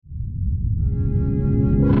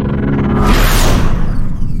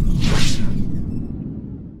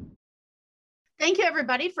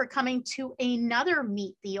everybody for coming to another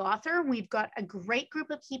Meet the Author. We've got a great group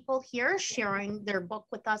of people here sharing their book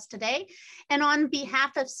with us today. And on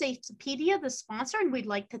behalf of Safetypedia, the sponsor, we'd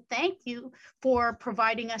like to thank you for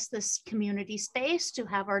providing us this community space to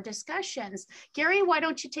have our discussions. Gary, why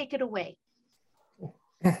don't you take it away?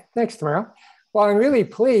 Thanks, Tamara. Well, I'm really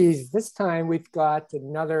pleased. This time we've got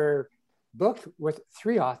another book with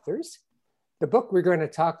 3 authors. The book we're going to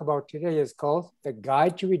talk about today is called The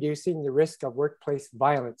Guide to Reducing the Risk of Workplace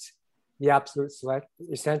Violence, The Absolute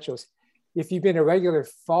Essentials. If you've been a regular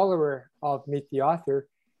follower of Meet the Author,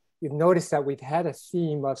 you've noticed that we've had a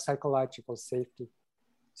theme of psychological safety.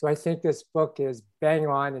 So I think this book is bang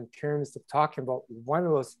on in terms of talking about one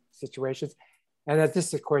of those situations. And that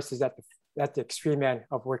this, of course, is at the extreme end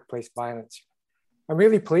of workplace violence. I'm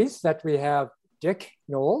really pleased that we have Dick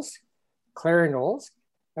Knowles, Claire Knowles,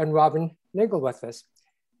 and Robin Nagel with us.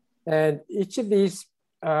 And each of these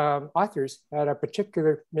authors had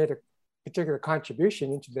made a particular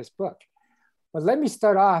contribution into this book. But let me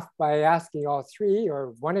start off by asking all 3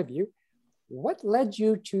 or one of you, what led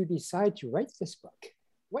you to decide to write this book?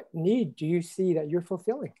 What need do you see that you're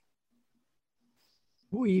fulfilling?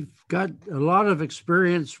 We've got a lot of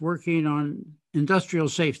experience working on industrial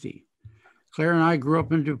safety. Claire and I grew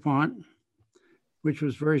up in DuPont, which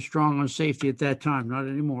was very strong on safety at that time, not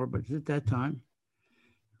anymore, but at that time.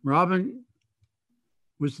 Robin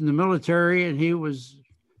was in the military and he was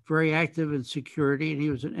very active in security, and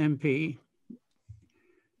he was an MP,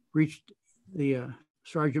 reached the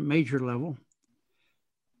sergeant major level.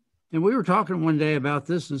 And we were talking one day about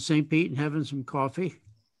this in St. Pete and having some coffee.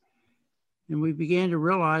 And we began to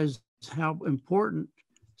realize how important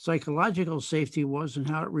psychological safety was and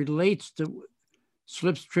how it relates to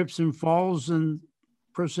slips, trips, and falls and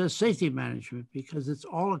process safety management, because it's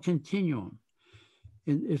all a continuum.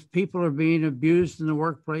 And if people are being abused in the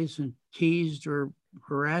workplace and teased or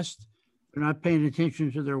harassed, they're not paying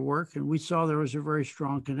attention to their work. And we saw there was a very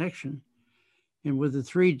strong connection. And with the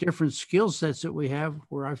 3 different skill sets that we have,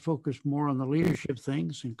 where I focus more on the leadership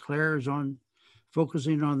things, and Claire is on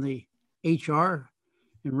focusing on the HR,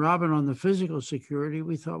 and Robin on the physical security,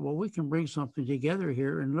 we thought, well, we can bring something together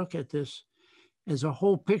here and look at this as a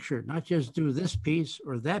whole picture, not just do this piece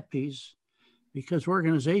or that piece, because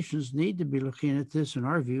organizations need to be looking at this, in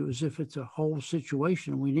our view, as if it's a whole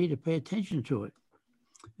situation. We need to pay attention to it.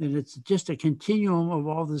 And it's just a continuum of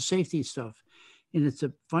all the safety stuff. And it's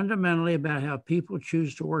fundamentally about how people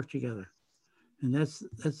choose to work together. And that's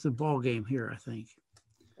the ball game here, I think.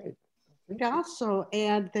 I'd also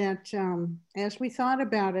add that as we thought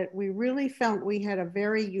about it, we really felt we had a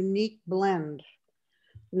very unique blend,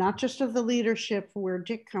 not just of the leadership where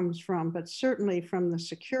Dick comes from, but certainly from the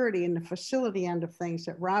security and the facility end of things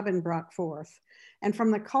that Robin brought forth, and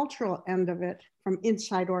from the cultural end of it, from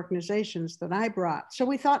inside organizations that I brought. So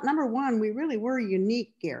we thought, number one, we really were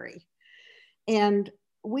unique, Gary. And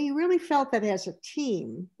we really felt that as a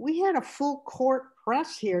team, we had a full court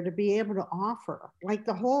press here to be able to offer, like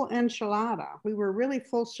the whole enchilada. We were really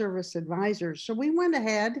full service advisors. So we went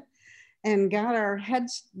ahead and got our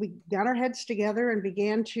heads together and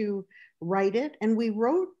began to write it. And we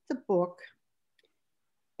wrote the book.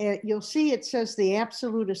 You'll see it says The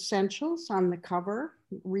Absolute Essentials on the cover,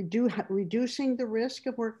 reducing the risk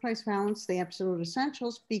of workplace violence, the absolute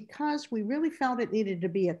essentials, because we really felt it needed to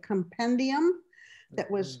be a compendium that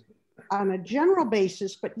was on a general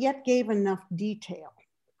basis, but yet gave enough detail,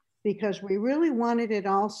 because we really wanted it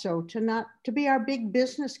also to be our big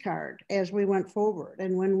business card as we went forward.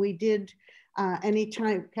 And when we did any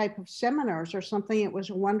type of seminars or something, it was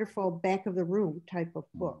a wonderful back of the room type of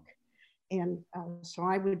book. And so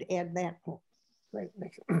I would add that point. Right.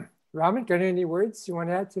 Robin, got any words you want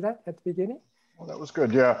to add to that at the beginning? Well, that was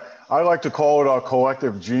good. Yeah, I like to call it our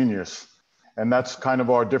collective genius. And that's kind of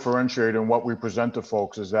our differentiator in what we present to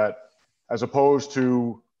folks, is that as opposed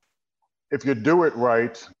to, if you do it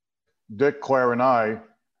right, Dick, Claire, and I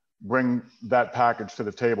bring that package to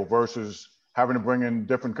the table versus having to bring in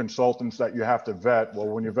different consultants that you have to vet. Well,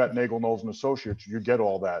 when you vet Nagel, Knowles, and Associates, you get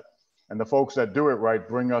all that. And the folks that do it right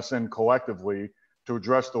bring us in collectively to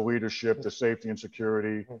address the leadership, the safety and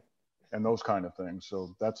security, and those kind of things.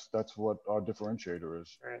 So that's what our differentiator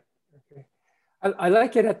is. Right. Okay. I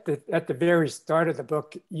like it at the very start of the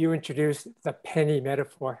book, you introduce the penny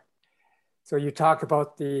metaphor. So you talk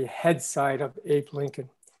about the head side of Abe Lincoln,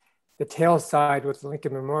 the tail side with the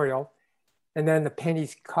Lincoln Memorial, and then the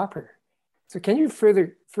penny's copper. So can you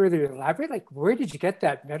further elaborate? Like, where did you get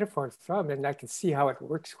that metaphor from? And I can see how it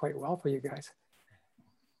works quite well for you guys.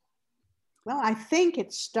 Well, I think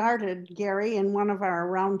it started, Gary, in one of our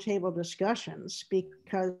roundtable discussions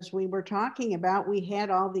because we were talking about, we had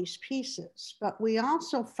all these pieces, but we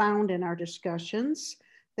also found in our discussions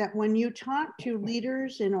that when you talk to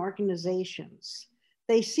leaders in organizations,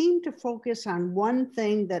 they seem to focus on one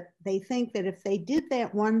thing that they think that if they did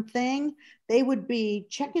that one thing, they would be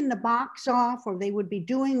checking the box off, or they would be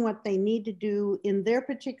doing what they need to do in their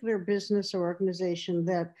particular business or organization,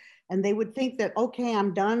 and they would think that, okay,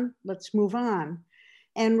 I'm done, let's move on.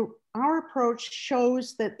 And our approach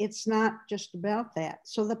shows that it's not just about that.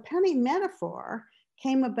 So the penny metaphor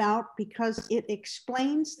came about because it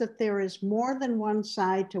explains that there is more than one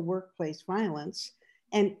side to workplace violence,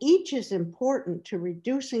 and each is important to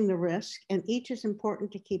reducing the risk, and each is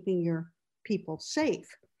important to keeping your people safe.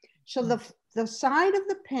 So the side of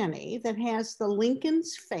the penny that has the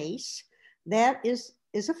Lincoln's face, that is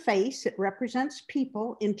a face. It represents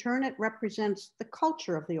people. In turn, it represents the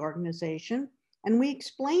culture of the organization. And we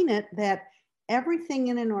explain it that everything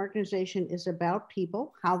in an organization is about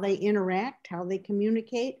people, how they interact, how they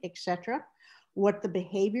communicate, etc., what the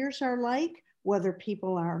behaviors are like, whether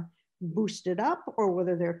people are boosted up or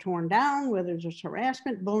whether they're torn down, whether there's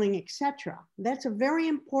harassment, bullying, etc. That's a very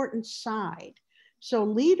important side. So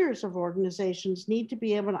leaders of organizations need to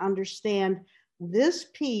be able to understand this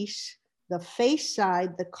piece, the face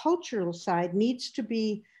side, the cultural side needs to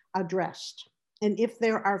be addressed. And if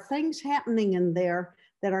there are things happening in there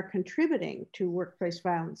that are contributing to workplace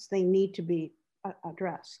violence, they need to be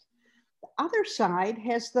addressed. The other side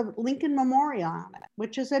has the Lincoln Memorial on it,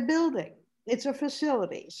 which is a building. It's a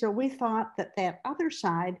facility. So we thought that that other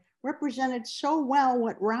side represented so well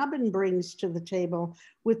what Robin brings to the table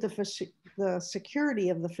with the security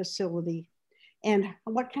of the facility, and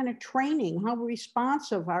what kind of training, how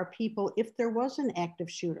responsive are people if there was an active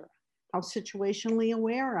shooter, how situationally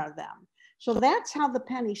aware are them. So that's how the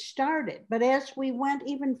penny started. But as we went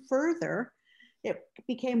even further, it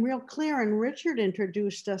became real clear, and Richard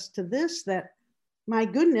introduced us to this, that my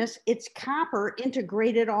goodness, it's copper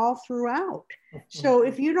integrated all throughout. So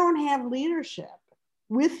if you don't have leadership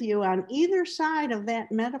with you on either side of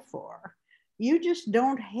that metaphor, you just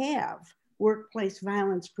don't have workplace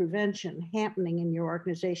violence prevention happening in your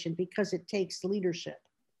organization, because it takes leadership.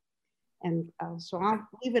 And so I'll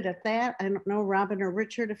leave it at that. I don't know, Robin or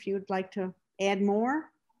Richard, if you'd like to add more.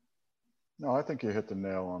 No, I think you hit the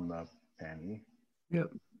nail on the penny.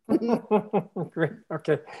 Yep. Great.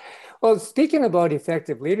 Okay. Well, speaking about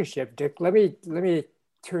effective leadership, Dick, let me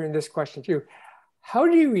turn this question to you. How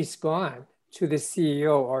do you respond to the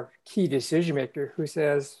CEO or key decision maker who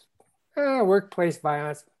says, workplace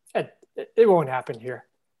violence, it won't happen here?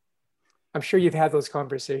 I'm sure you've had those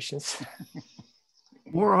conversations.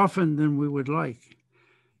 More often than we would like.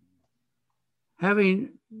 Having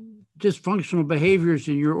dysfunctional behaviors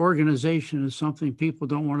in your organization is something people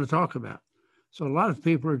don't want to talk about. So a lot of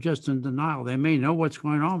people are just in denial. They may know what's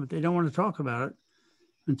going on, but they don't want to talk about it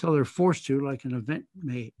until they're forced to, like an event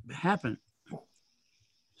may happen.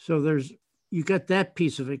 So you got that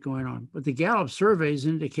piece of it going on. But the Gallup surveys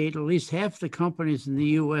indicate at least half the companies in the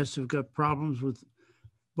US have got problems with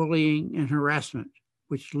bullying and harassment,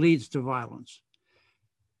 which leads to violence.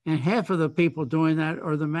 And half of the people doing that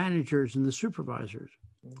are the managers and the supervisors.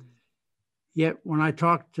 Yet when I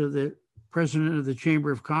talked to the president of the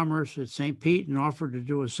Chamber of Commerce at St. Pete and offered to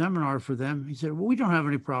do a seminar for them, he said, well, we don't have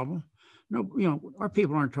any problem. No, our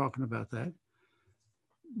people aren't talking about that.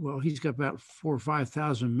 Well, he's got about 4,000 or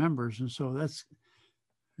 5,000 members. And so there's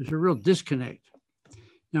a real disconnect.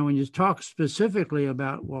 Now, when you talk specifically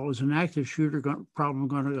about, well, is an active shooter problem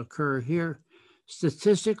going to occur here?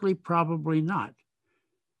 Statistically, probably not.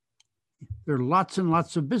 There are lots and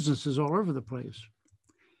lots of businesses all over the place.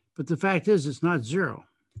 But the fact is, it's not zero.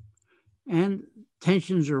 And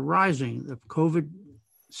tensions are rising. The COVID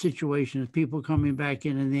situation, people coming back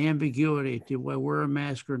in, and the ambiguity to wear a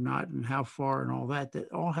mask or not, and how far, and all that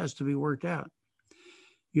all has to be worked out.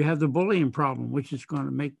 You have the bullying problem, which is going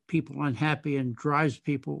to make people unhappy and drives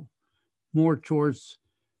people more towards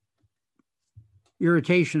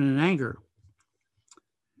irritation and anger.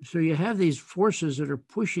 So you have these forces that are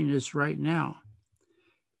pushing this right now.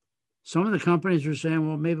 Some of the companies are saying,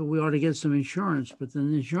 well, maybe we ought to get some insurance, but then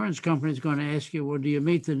the insurance company is going to ask you, well, do you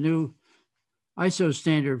meet the new ISO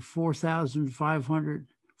standard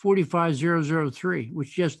 45003,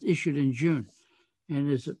 which just issued in June, and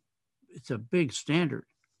it's a big standard.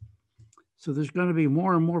 So there's going to be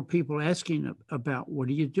more and more people asking about, what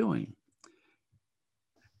are you doing?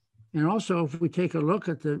 And also, if we take a look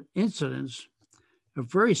at the incidents, a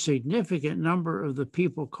very significant number of the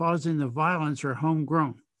people causing the violence are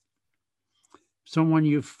homegrown. someone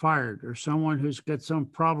you've fired or someone who's got some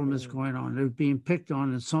problem that's going on. They're being picked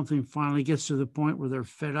on and something finally gets to the point where they're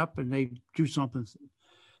fed up and they do something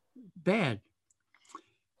bad.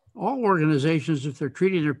 All organizations, if they're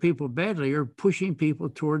treating their people badly, are pushing people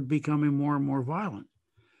toward becoming more and more violent.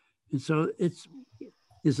 And so is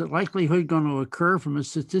the likelihood going to occur from a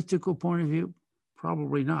statistical point of view?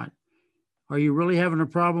 Probably not. Are you really having a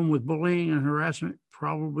problem with bullying and harassment?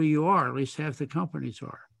 Probably you are, at least half the companies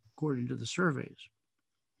are, according to the surveys.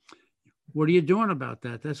 What are you doing about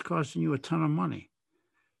that? That's costing you a ton of money.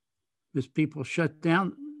 As people shut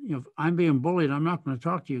down, you know, if I'm being bullied, I'm not going to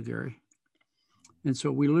talk to you, Gary. And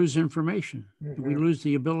so we lose information. We lose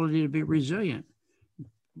the ability to be resilient.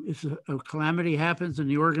 If a calamity happens and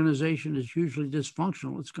the organization is hugely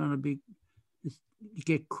dysfunctional, it's going to be, you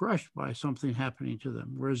get crushed by something happening to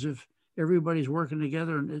them. Whereas if everybody's working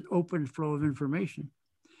together and an open flow of information,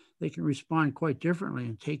 they can respond quite differently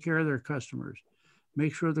and take care of their customers,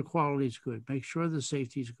 make sure the quality is good, make sure the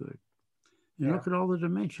safety is good, and look at all the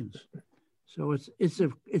dimensions. So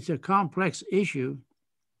it's a complex issue.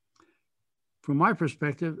 From my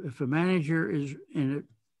perspective, if a manager is and a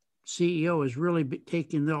CEO is really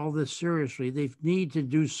taking all this seriously, they need to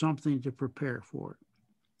do something to prepare for it.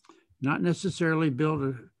 Not necessarily build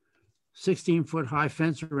a 16-foot high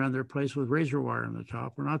fence around their place with razor wire on the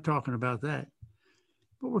top. We're not talking about that.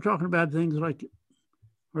 But we're talking about things like,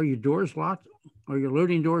 are your doors locked? Are your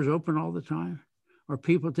loading doors open all the time? Are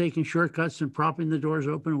people taking shortcuts and propping the doors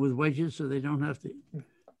open with wedges so they don't have to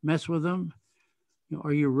mess with them? You know,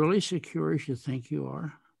 are you really secure as you think you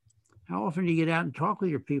are? How often do you get out and talk with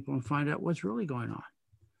your people and find out what's really going on?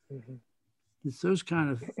 It's those kind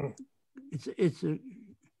of, it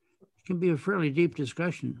can be a fairly deep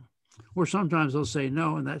discussion. Or sometimes they'll say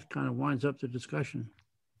no, and that kind of winds up the discussion.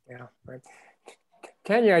 Yeah, right.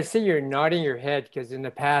 Tanya, I see you're nodding your head because in the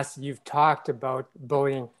past you've talked about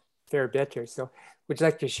bullying a fair bit here. So would you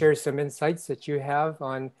like to share some insights that you have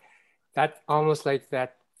on that, almost like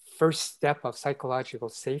that first step of psychological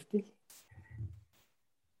safety?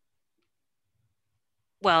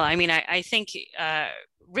 Well, I mean, I think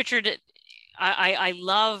Richard, I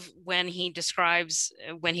love when he describes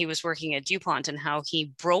when he was working at DuPont and how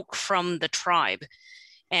he broke from the tribe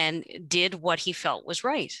and did what he felt was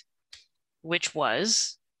right, which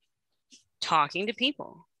was talking to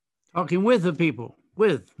people. Talking with the people,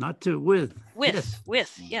 not to, with.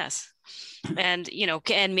 Yes. And, you know,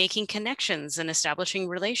 and making connections and establishing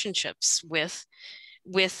relationships with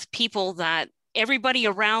people that everybody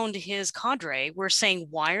around his cadre were saying,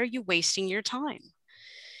 why are you wasting your time?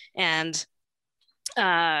 And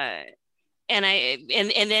then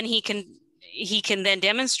he can then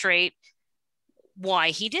demonstrate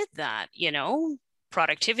why he did that. You know,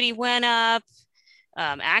 productivity went up,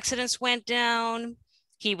 accidents went down.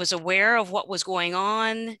 He was aware of what was going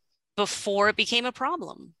on before it became a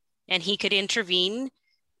problem, and he could intervene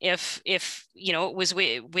if you know it was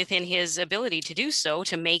within his ability to do so,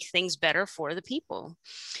 to make things better for the people.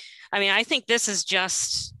 I mean, I think this is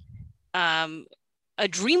just a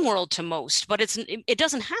dream world to most, but it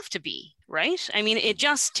doesn't have to be, right? I mean, it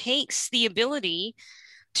just takes the ability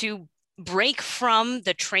to break from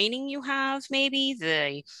the training you have,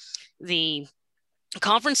 maybe the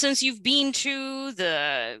conferences you've been to,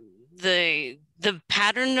 the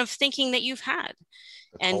pattern of thinking that you've had,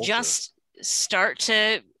 and just start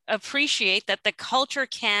to appreciate that the culture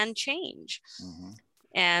can change.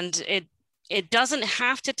 And it doesn't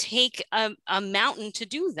have to take a mountain to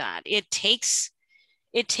do that. It takes,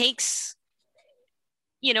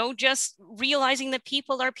 you know, just realizing that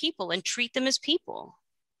people are people and treat them as people.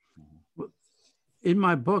 In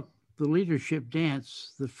my book, The Leadership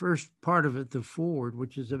Dance, the first part of it, the foreword,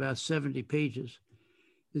 which is about 70 pages,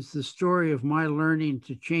 is the story of my learning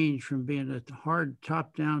to change from being a hard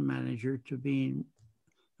top-down manager to being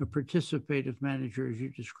a participative manager, as you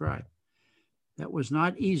described. That was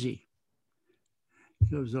not easy.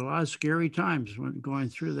 There was a lot of scary times when going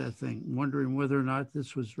through that thing, wondering whether or not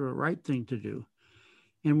this was the right thing to do.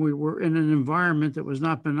 And we were in an environment that was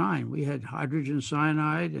not benign. We had hydrogen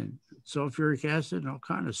cyanide and sulfuric acid and all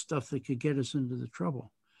kind of stuff that could get us into the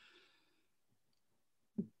trouble.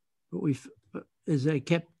 But as I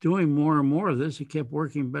kept doing more and more of this, it kept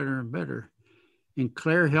working better and better. And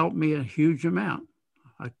Claire helped me a huge amount.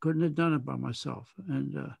 I couldn't have done it by myself.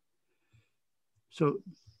 And so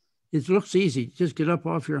it looks easy. Just get up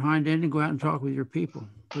off your hind end and go out and talk with your people.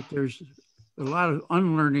 But there's a lot of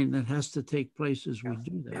unlearning that has to take place as we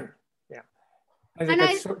do that. Yeah. I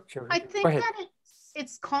think that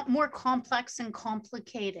it's more complex and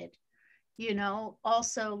complicated. You know,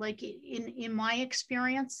 also like in my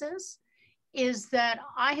experiences, is that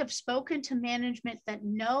I have spoken to management that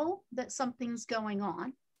know that something's going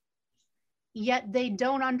on, yet they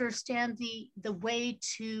don't understand the way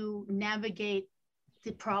to navigate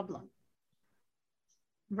the problem,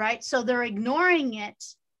 right? So they're ignoring it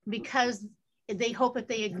because they hope if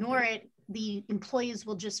they ignore it, the employees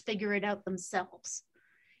will just figure it out themselves.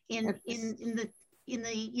 In the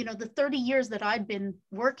you know, the 30 years that I've been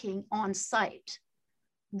working on site,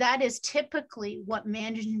 that is typically what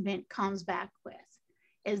management comes back with,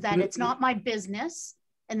 is that it's not my business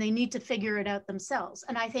and they need to figure it out themselves.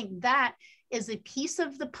 And I think that is a piece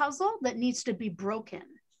of the puzzle that needs to be broken.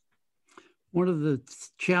 One of the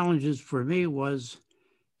challenges for me was,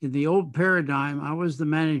 in the old paradigm, I was the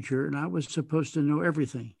manager and I was supposed to know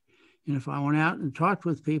everything. And if I went out and talked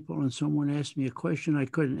with people and someone asked me a question I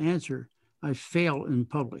couldn't answer, I fail in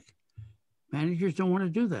public. Managers don't want to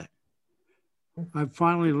do that. I've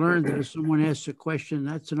finally learned that if someone asks a question,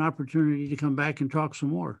 that's an opportunity to come back and talk some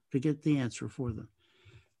more to get the answer for them.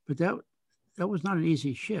 But that was not an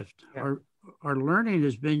easy shift. Yeah. Our learning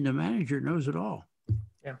has been the manager knows it all.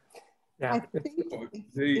 Yeah. Yeah.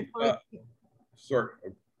 Sorry.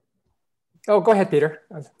 Oh, go ahead, Peter.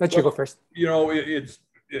 I'll let you go first. You know,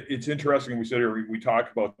 it's interesting. We said here, we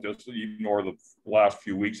talked about this even over the last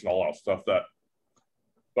few weeks and all that stuff,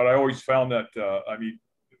 but I always found that, I mean,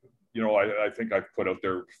 you know, I think I've put out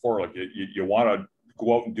there before, like you want to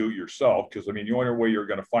go out and do it yourself. Because I mean, the only way you're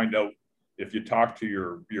going to find out if you talk to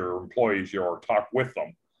your employees or talk with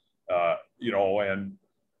them, you know,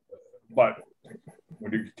 but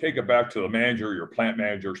when you take it back to the manager, your plant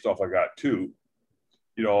manager, stuff like that too,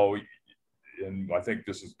 you know, and I think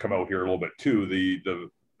this has come out here a little bit too,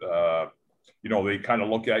 you know, they kind of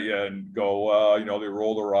look at you and go, you know, they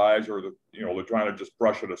roll their eyes or, you know, they're trying to just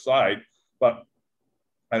brush it aside. But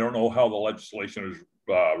I don't know how the legislation is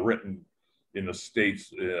written in the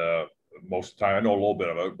States most of the time. I know a little bit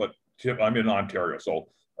of it, but I'm in Ontario. So,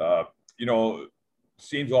 you know,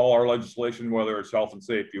 seems all our legislation, whether it's health and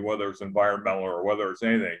safety, whether it's environmental or whether it's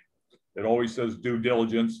anything, it always says due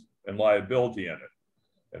diligence and liability in it.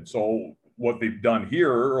 And so what they've done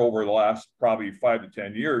here over the last probably 5 to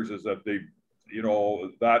 10 years is that they, you know,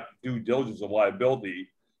 that due diligence and liability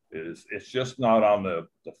it's just not on the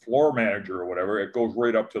floor manager or whatever. It goes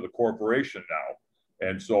right up to the corporation now.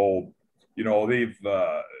 And so, you know,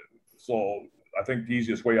 so I think the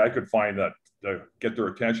easiest way I could find that to get their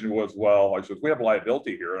attention was, well, I said, we have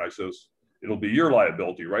liability here. And I says, it'll be your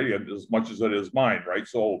liability, right? As much as it is mine, right?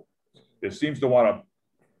 So it seems to want to,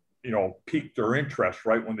 you know, pique their interest,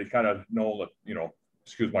 right? When they kind of know that, you know,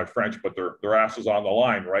 excuse my French, but their ass is on the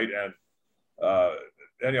line, right? And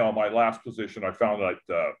anyhow, my last position, I found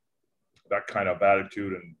that that kind of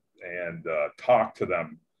attitude and talk to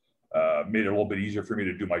them made it a little bit easier for me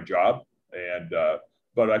to do my job. And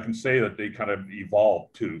but I can say that they kind of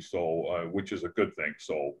evolved too, so which is a good thing.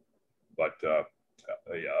 So, but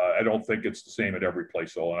I don't think it's the same at every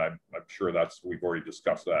place. So, and I'm sure we've already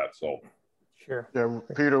discussed that. So, sure. Yeah,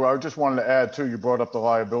 Peter, I just wanted to add too. You brought up the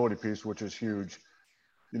liability piece, which is huge.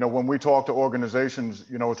 You know, when we talk to organizations,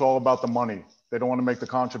 you know, it's all about the money. They don't want to make the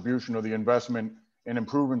contribution or the investment in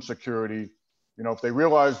improving security. You know, if they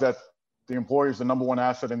realize that the employee is the #1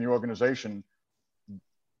 asset in the organization,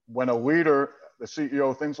 when a leader, the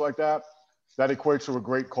CEO, things like that, that equates to a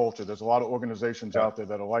great culture. There's a lot of organizations out there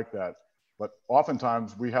that are like that. But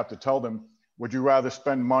oftentimes we have to tell them, would you rather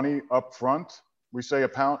spend money up front? We say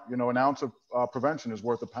an ounce of prevention is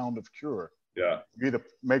worth a pound of cure. Yeah. You either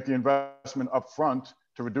make the investment up front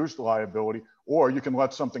to reduce the liability, or you can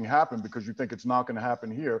let something happen because you think it's not going to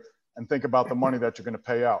happen here and think about the money that you're going to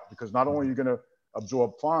pay out, because not only are you going to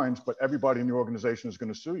absorb fines, but everybody in the organization is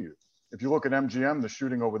going to sue you. If you look at MGM, the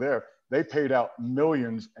shooting over there, they paid out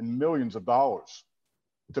millions and millions of dollars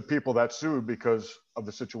to people that sued because of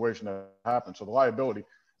the situation that happened. So the liability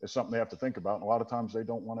is something they have to think about. And a lot of times they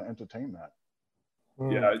don't want to entertain that.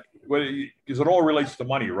 Yeah, because it all relates to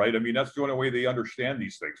money, right? I mean, that's the only way they understand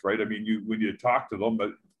these things, right? I mean, when you talk to them,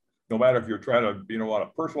 but no matter if you're trying to, you know, on a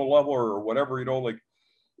personal level or whatever, you know, like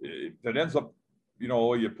it ends up, you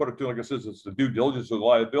know, you put it to, like I said, it's the due diligence or the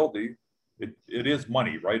liability. It is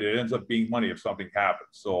money, right? It ends up being money if something happens.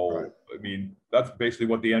 So, right. I mean, that's basically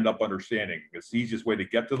what they end up understanding. It's the easiest way to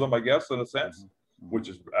get to them, I guess, in a sense, which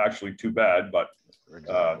is actually too bad, but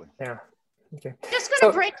yeah. Okay. Just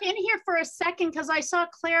going to break in here for a second because I saw,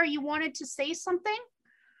 Claire, you wanted to say something?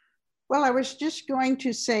 Well, I was just going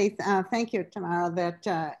to say thank you, Tamara,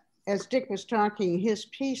 that as Dick was talking his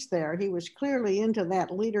piece there, he was clearly into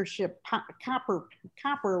that leadership copper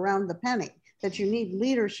around the penny, that you need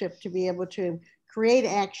leadership to be able to create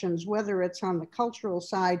actions, whether it's on the cultural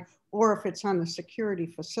side or if it's on the security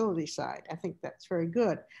facility side. I think that's very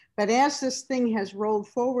good. But as this thing has rolled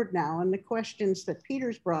forward now, and the questions that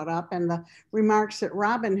Peter's brought up and the remarks that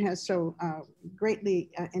Robin has so greatly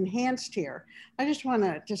enhanced here, I just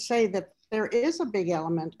want to say that there is a big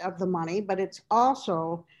element of the money, but it's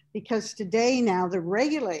also because today now the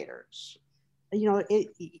regulators, you know,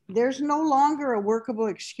 there's no longer a workable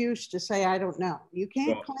excuse to say, I don't know. You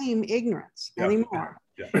can't claim ignorance anymore.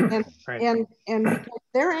 And, and because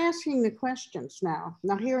they're asking the questions now.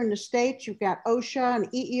 Now here in the States, you've got OSHA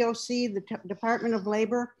and EEOC, the Department of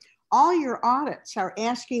Labor. All your audits are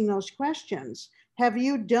asking those questions. Have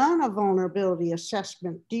you done a vulnerability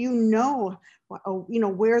assessment? Do you know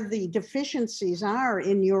where the deficiencies are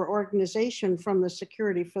in your organization from the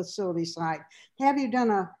security facility side? Have you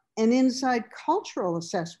done an inside cultural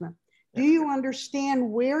assessment? Do you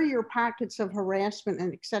understand where your pockets of harassment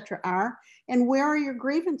and et cetera are? And where are your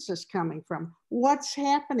grievances coming from? What's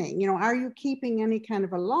happening? You know, are you keeping any kind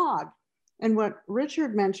of a log? And what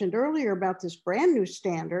Richard mentioned earlier about this brand new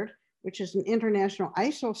standard, which is an international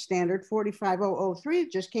ISO standard 45003,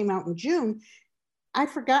 it just came out in June.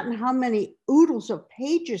 I've forgotten how many oodles of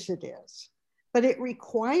pages it is, but it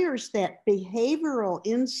requires that behavioral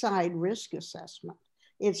inside risk assessment.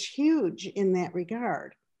 It's huge in that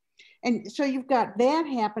regard. And so you've got that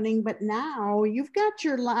happening, but now you've got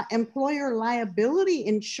your employer liability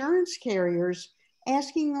insurance carriers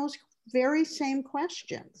asking those very same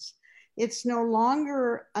questions. It's no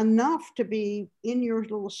longer enough to be in your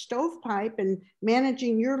little stovepipe and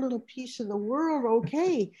managing your little piece of the world.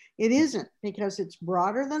 Okay, it isn't, because it's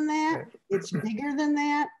broader than that. It's bigger than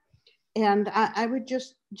that. And I would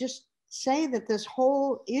just say that this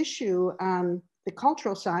whole issue on the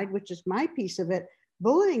cultural side, which is my piece of it,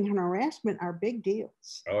 bullying and harassment are big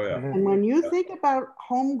deals. Oh yeah. And when you think about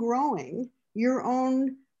home growing your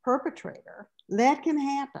own perpetrator, that can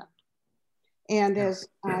happen. And as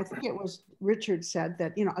I think it was Richard said,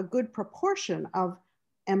 that, you know, a good proportion of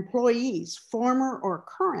employees, former or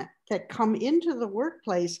current, that come into the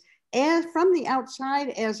workplace as from the outside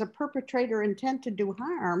as a perpetrator intent to do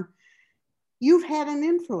harm, you've had an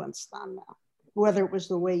influence on them, whether it was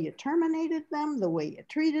the way you terminated them, the way you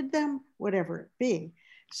treated them, whatever it be.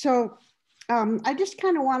 So I just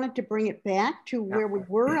kind of wanted to bring it back to where we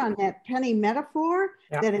were on that penny metaphor,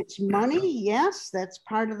 that it's money. Yes, that's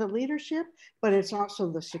part of the leadership, but it's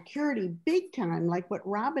also the security big time, like what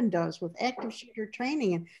Robin does with active shooter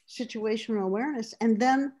training and situational awareness, and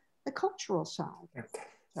then the cultural side.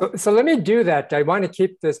 So let me do that. I want to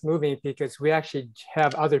keep this moving because we actually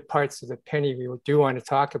have other parts of the penny we do want to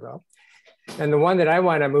talk about. And the one that I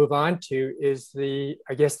want to move on to is the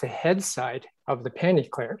head side of the penny,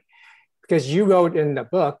 Claire, because you wrote in the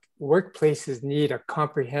book, workplaces need a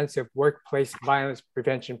comprehensive workplace violence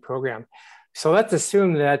prevention program. So let's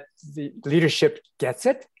assume that the leadership gets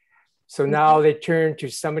it. So now they turn to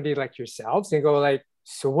somebody like yourselves and go like,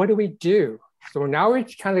 so what do we do? So now we're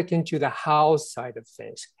kind of into the how side of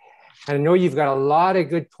things. And I know you've got a lot of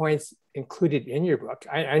good points included in your book.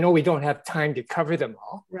 I know we don't have time to cover them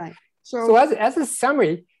all. Right. So as a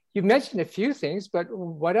summary, you've mentioned a few things, but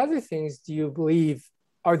what other things do you believe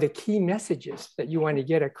are the key messages that you want to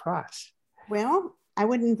get across? Well, I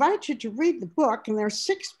would invite you to read the book, and there are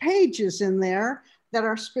 6 pages in there that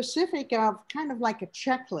are specific of kind of like a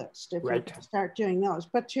checklist if you start doing those.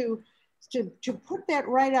 But to put that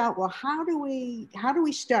right out, well, how do we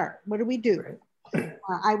start? What do we do?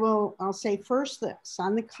 I'll say first this,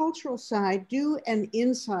 on the cultural side, do an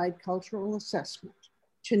inside cultural assessment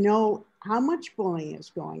to know how much bullying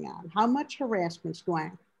is going on, how much harassment is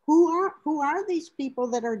going on, who are these people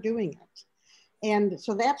that are doing it? And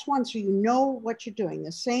so that's one, so you know what you're doing.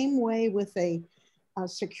 The same way with a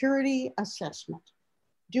security assessment.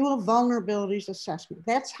 Do a vulnerabilities assessment.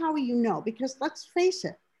 That's how you know, because let's face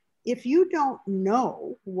it, if you don't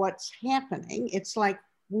know what's happening, it's like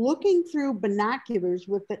looking through binoculars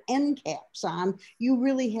with the end caps on, you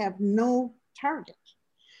really have no target.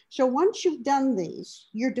 So once you've done these,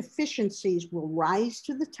 your deficiencies will rise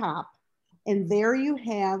to the top, and there you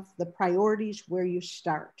have the priorities where you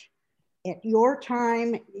start. At your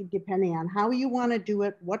time, depending on how you want to do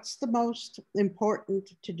it, what's the most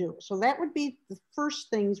important to do? So that would be the first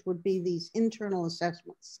things, would be these internal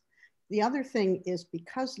assessments. The other thing is,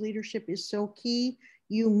 because leadership is so key,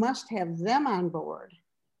 you must have them on board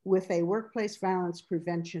with a workplace violence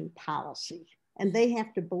prevention policy, and they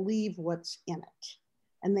have to believe what's in it.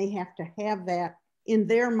 And they have to have that in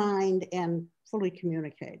their mind and fully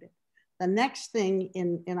communicated. The next thing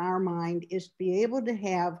in our mind is be able to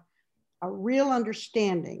have a real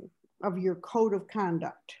understanding of your code of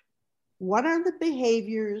conduct. What are the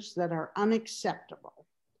behaviors that are unacceptable?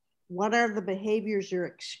 What are the behaviors you're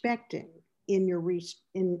expecting in your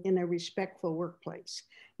in a respectful workplace?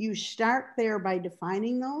 You start there by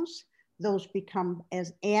defining those. Those become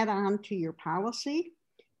as add-on to your policy.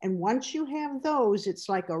 And once you have those, it's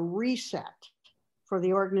like a reset for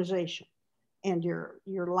the organization. And your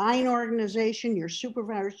line organization, your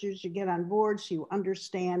supervisors, you get on board so you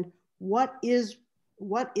understand what is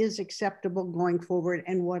acceptable going forward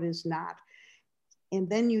and what is not. And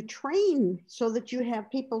then you train so that you have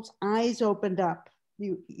people's eyes opened up.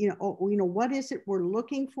 You know, what is it we're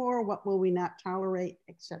looking for? What will we not tolerate,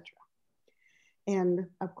 etc. And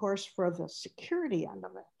of course, for the security end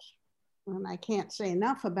of it, and I can't say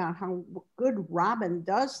enough about how good Robin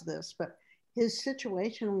does this, but his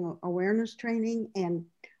situational awareness training and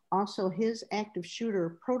also his active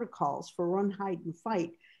shooter protocols for run, hide, and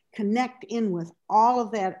fight connect in with all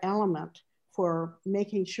of that element for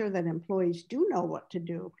making sure that employees do know what to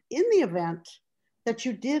do in the event that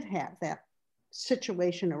you did have that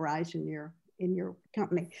situation arise in your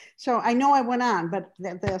company. So I know I went on, but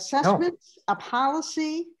the assessments, a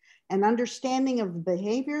policy, an understanding of the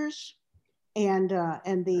behaviors, and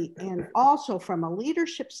also from a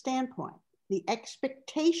leadership standpoint, the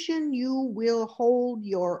expectation you will hold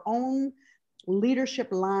your own leadership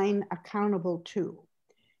line accountable to.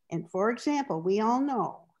 And for example, we all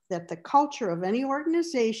know that the culture of any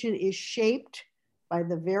organization is shaped by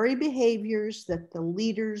the very behaviors that the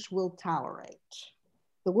leaders will tolerate.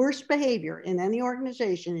 The worst behavior in any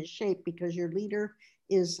organization is shaped because your leader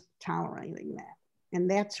is tolerating that.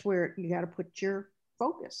 And that's where you got to put your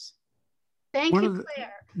focus. Thank you,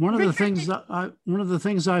 Claire. One of the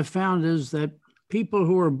things I've found is that people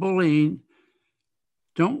who are bullying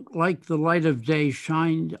don't like the light of day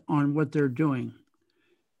shined on what they're doing.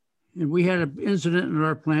 And we had an incident in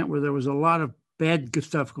our plant where there was a lot of bad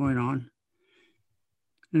stuff going on.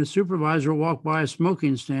 And a supervisor walked by a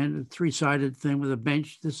smoking stand, a three-sided thing with a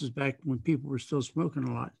bench. This is back when people were still smoking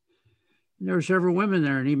a lot. And there were several women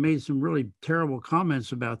there, and he made some really terrible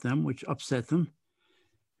comments about them, which upset them.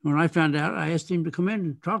 When I found out, I asked him to come in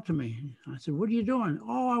and talk to me. I said, "What are you doing?"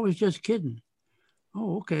 "Oh, I was just kidding."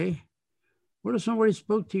 "Oh, okay. What if somebody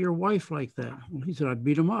spoke to your wife like that?" Well, he said, "I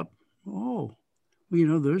beat him up." "Oh, well, you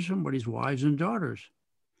know, there's somebody's wives and daughters."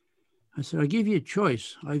 I said, "I'll give you a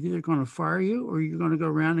choice. I'm either going to fire you or you're going to go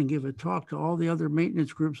around and give a talk to all the other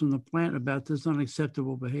maintenance groups in the plant about this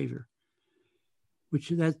unacceptable behavior," which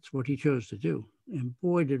that's what he chose to do. And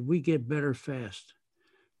boy, did we get better fast.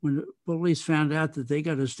 When the police found out that they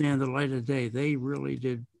got to stand the light of day, they really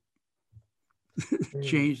did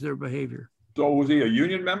change their behavior. So was he a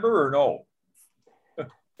union member or no?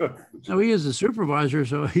 No, he is a supervisor,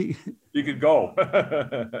 so he could go.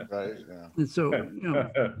 Right. Yeah. And so,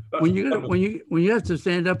 you know, when you have to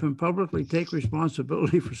stand up and publicly take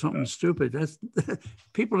responsibility for something stupid, that's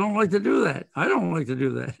people don't like to do that. I don't like to do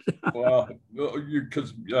that. Well,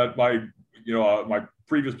 because my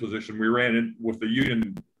previous position, we ran in with the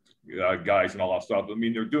union guys and all that stuff. I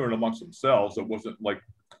mean, they're doing it amongst themselves. It wasn't like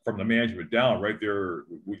from the management down, right there.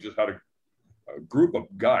 We just had a group of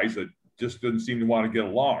guys that just didn't seem to want to get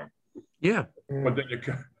along. Yeah. But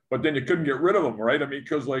then you couldn't get rid of them, right? I mean,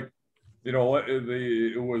 because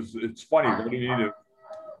it's funny, right?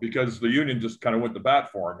 Because the union just kind of went to bat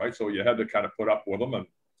for them, right? So you had to kind of put up with them. And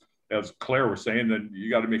as Claire was saying, then you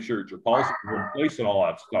got to make sure that your policies are in place and all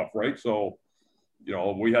that stuff, right? So, you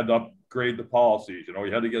know, we had to upgrade the policies. You know,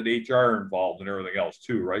 you had to get HR involved and everything else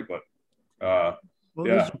too, right? But well,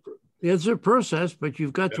 yeah, it's a process, but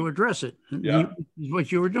you've got to address it. Yeah, is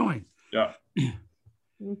what you were doing. Yeah.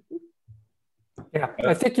 Yeah,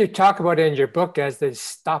 I think you talk about it in your book as the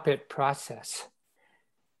stop it process.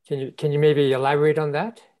 Can you maybe elaborate on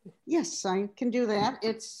that? Yes, I can do that.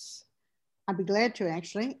 I'd be glad to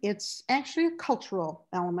actually. It's actually a cultural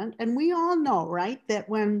element. And we all know, right, that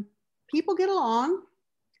when people get along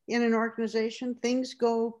in an organization, things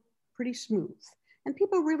go pretty smooth. And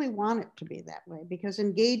people really want it to be that way because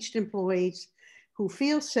engaged employees who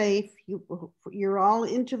feel safe, you're all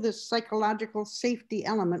into this psychological safety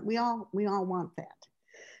element. We all want that.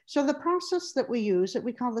 So the process that we use, that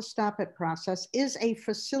we call the stop it process, is a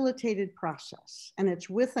facilitated process. And it's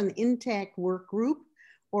with an intact work group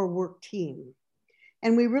or work team.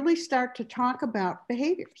 And we really start to talk about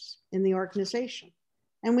behaviors in the organization.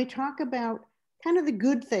 And we talk about kind of the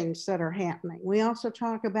good things that are happening. We also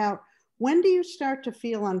talk about, when do you start to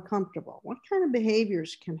feel uncomfortable? What kind of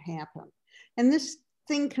behaviors can happen? And this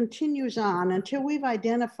thing continues on until we've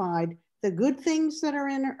identified the good things that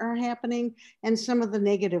are happening and some of the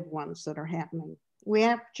negative ones that are happening. We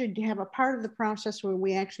actually have a part of the process where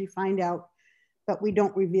we actually find out, but we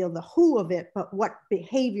don't reveal the who of it, but what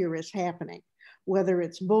behavior is happening. whether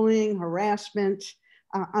it's bullying, harassment,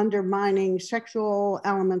 undermining, sexual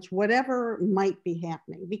elements, whatever might be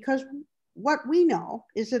happening. Because what we know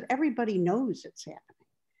is that everybody knows it's happening.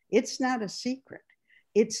 It's not a secret.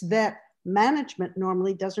 It's that management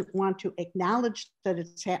normally doesn't want to acknowledge that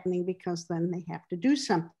it's happening because then they have to do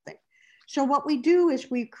something. So what we do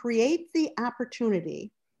is we create the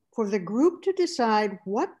opportunity for the group to decide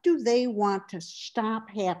what do they want to stop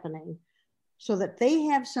happening so that they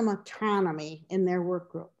have some autonomy in their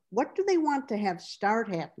work group. What do they want to have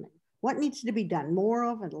start happening? What needs to be done more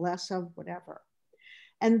of and less of, whatever.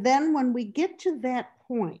 And then when we get to that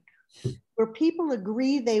point where people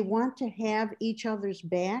agree they want to have each other's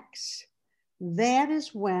backs, that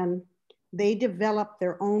is when they develop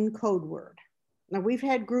their own code word. Now we've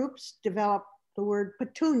had groups develop the word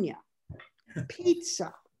petunia,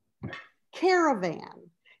 pizza, caravan,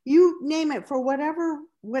 you name it, for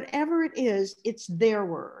whatever it is, it's their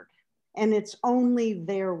word and it's only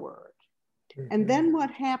their word. And then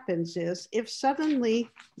what happens is if suddenly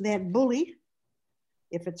that bully,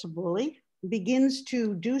 if it's a bully, begins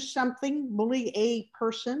to do something, bully a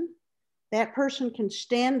person, that person can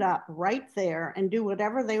stand up right there and do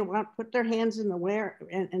whatever they want, put their hands in the air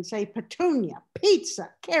and say petunia, pizza,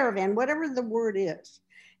 caravan, whatever the word is.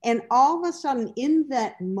 And all of a sudden in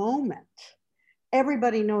that moment,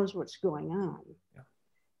 everybody knows what's going on. Yeah.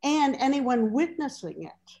 And anyone witnessing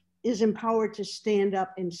it is empowered to stand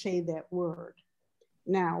up and say that word.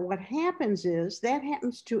 Now, what happens is that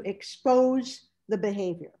happens to expose the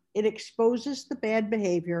behavior. It exposes the bad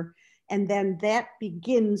behavior, and then that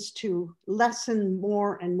begins to lessen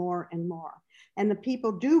more and more and more. And the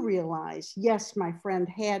people do realize, yes, my friend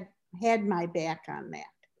had my back on that.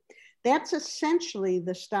 That's essentially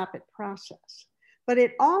the stop it process. But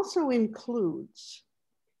it also includes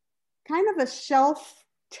kind of a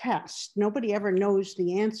self-test. Nobody ever knows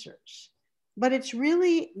the answers. But it's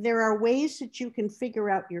really, there are ways that you can figure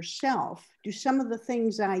out yourself, do some of the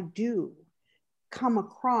things I do come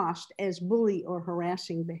across as bully or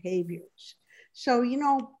harassing behaviors? So, you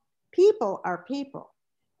know, people are people.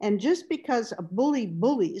 And just because a bully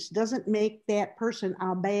bullies doesn't make that person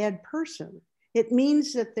a bad person. It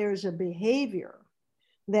means that there's a behavior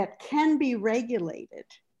that can be regulated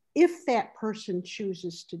if that person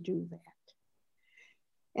chooses to do that.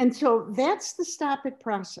 And so that's the stop it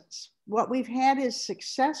process. What we've had is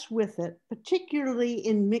success with it, particularly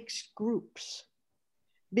in mixed groups,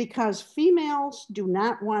 because females do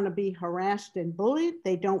not want to be harassed and bullied.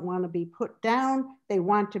 They don't want to be put down. They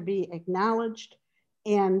want to be acknowledged.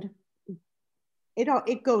 And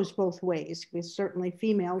it goes both ways, because certainly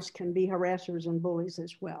females can be harassers and bullies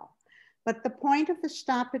as well. But the point of the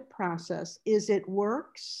stop it process is it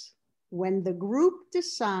works when the group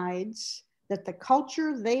decides that the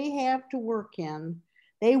culture they have to work in,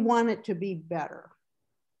 they want it to be better.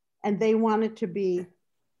 And they want it to be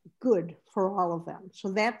good for all of them.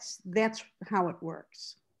 So that's how it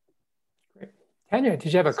works. Great. Tanya,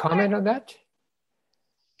 did you have a comment on that?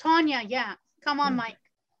 Tanya, yeah. Come on, Mike.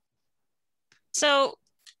 So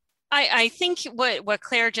I think what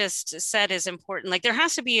Claire just said is important. Like, there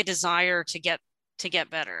has to be a desire to get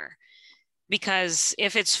better, because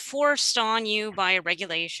if it's forced on you by a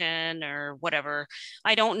regulation or whatever,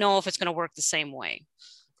 I don't know if it's going to work the same way.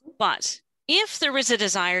 But if there is a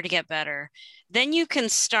desire to get better, then you can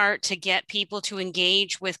start to get people to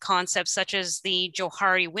engage with concepts such as the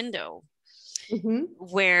Johari window,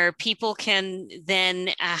 where people can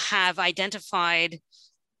then have identified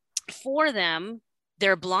for them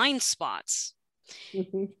their blind spots.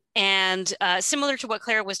 And similar to what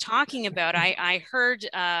Claire was talking about, I heard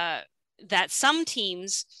that some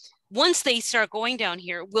teams, once they start going down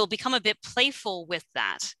here, will become a bit playful with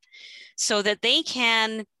that, so that they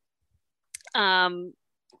can,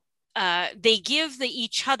 they give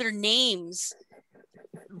each other names,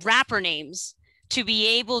 wrapper names, to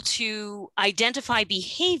be able to identify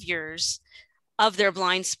behaviors of their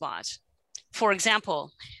blind spot. For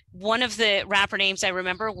example, one of the wrapper names I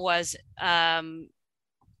remember was the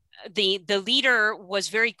leader was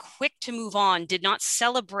very quick to move on, did not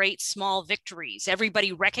celebrate small victories.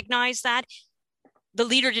 Everybody recognized that. The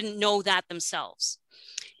leader didn't know that themselves.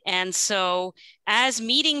 And so as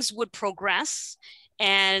meetings would progress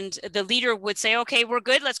and the leader would say, okay, we're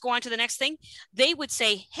good, let's go on to the next thing, they would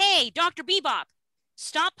say, hey, Dr. Bebop,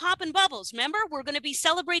 stop popping bubbles. Remember, we're going to be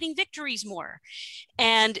celebrating victories more.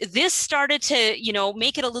 And this started to,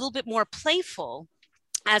 make it a little bit more playful,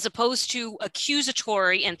 as opposed to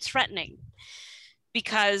accusatory and threatening.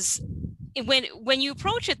 Because when you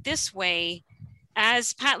approach it this way,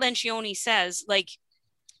 as Pat Lencioni says, like,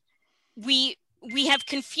 we have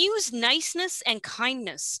confused niceness and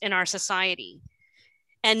kindness in our society.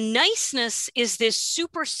 And niceness is this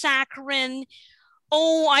super saccharine,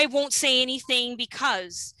 oh, I won't say anything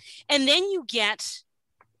because. And then you get,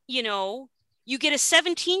 you know, you get a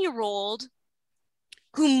 17-year-old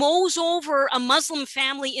who mows over a Muslim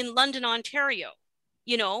family in London, Ontario.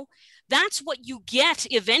 You know, that's what you get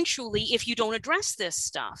eventually if you don't address this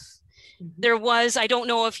stuff. There was, I don't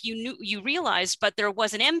know if you realized, but there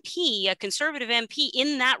was an MP, a Conservative MP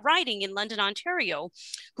in that riding in London, Ontario,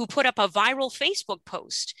 who put up a viral Facebook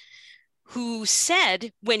post who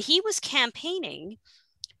said when he was campaigning,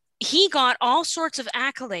 he got all sorts of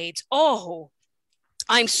accolades. Oh,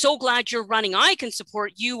 I'm so glad you're running. I can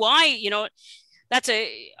support you. You're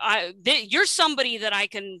somebody that I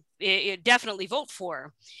can definitely vote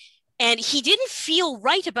for. And he didn't feel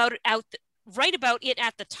right about it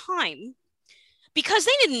at the time because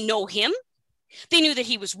they didn't know him. They knew that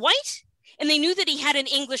he was white and they knew that he had an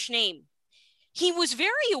English name. He was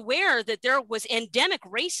very aware that there was endemic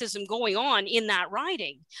racism going on in that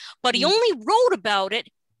riding, but he only wrote about it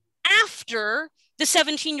after the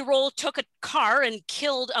 17-year-old took a car and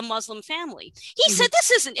killed a Muslim family. He said,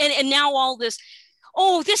 this isn't, and now all this,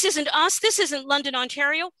 oh, this isn't us. This isn't London,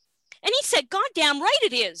 Ontario. And he said, God damn right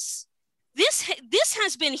it is. This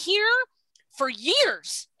has been here for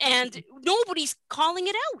years and nobody's calling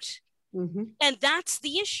it out. And that's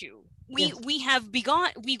the issue.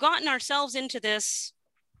 We've gotten ourselves into this,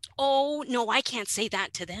 oh no, I can't say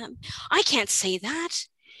that to them. I can't say that.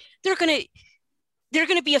 They're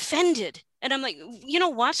gonna be offended. And I'm like, you know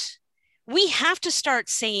what? We have to start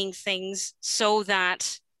saying things so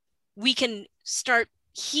that we can start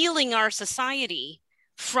healing our society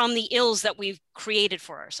from the ills that we've created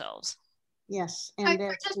for ourselves. Yes. And I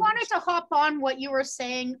just wanted to hop on what you were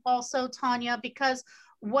saying also, Tanya, because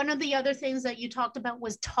one of the other things that you talked about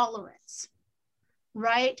was tolerance,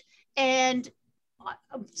 right? And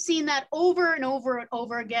I've seen that over and over and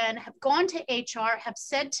over again, have gone to HR, have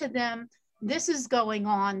said to them, this is going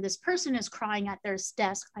on, this person is crying at their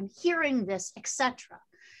desk, I'm hearing this, etc.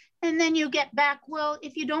 And then you get back, well,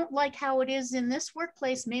 if you don't like how it is in this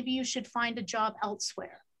workplace, maybe you should find a job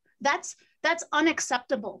elsewhere. That's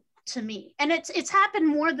unacceptable to me. And it's happened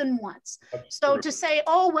more than once. So to say,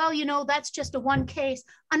 oh, well, you know, that's just a one case,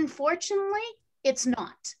 unfortunately, it's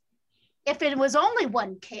not. If it was only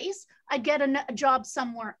one case, I'd get a job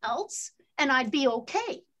somewhere else and I'd be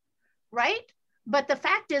okay, right? But the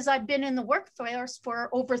fact is I've been in the workforce for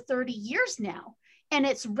over 30 years now. And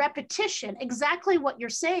it's repetition, exactly what you're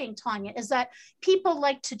saying, Tanya, is that people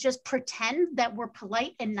like to just pretend that we're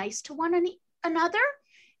polite and nice to one another.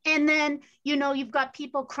 And then, you know, you've got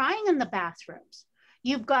people crying in the bathrooms.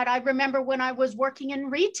 I remember when I was working in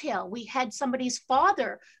retail, we had somebody's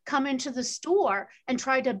father come into the store and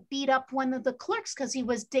try to beat up one of the clerks because he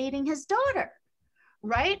was dating his daughter,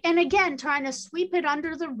 right? And again, trying to sweep it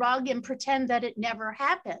under the rug and pretend that it never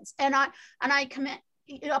happens. And I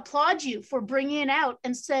applaud you for bringing it out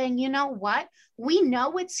and saying, you know what, we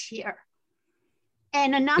know it's here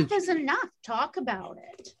and enough is enough. Talk about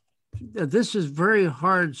it. This is very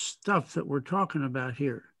hard stuff that we're talking about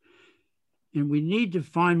here. And we need to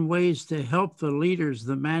find ways to help the leaders,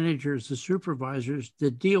 the managers, the supervisors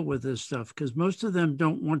to deal with this stuff, because most of them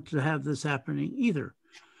don't want to have this happening either.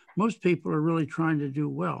 Most people are really trying to do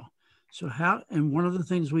well. And one of the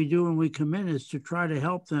things we do when we come in is to try to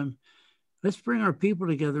help them. Let's bring our people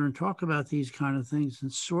together and talk about these kind of things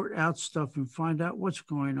and sort out stuff and find out what's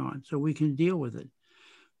going on so we can deal with it.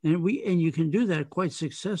 And you can do that quite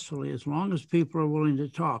successfully as long as people are willing to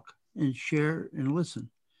talk and share and listen.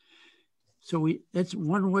 So that's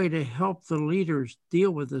one way to help the leaders deal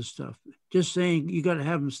with this stuff. Just saying you got to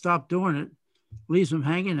have them stop doing it leaves them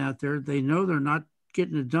hanging out there. They know they're not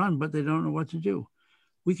getting it done, but they don't know what to do.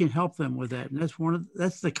 We can help them with that. And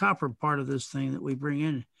that's the copper part of this thing that we bring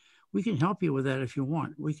in. We can help you with that if you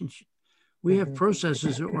want. We have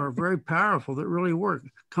processes that are very powerful that really work.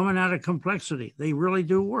 Coming out of complexity, they really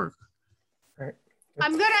do work. Right.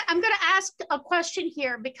 I'm gonna ask a question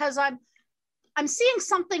here because I'm seeing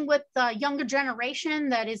something with the younger generation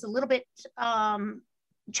that is a little bit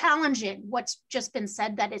challenging. What's just been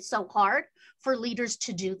said, that it's so hard for leaders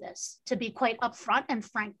to do this, to be quite upfront and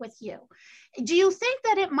frank with you. Do you think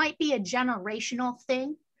that it might be a generational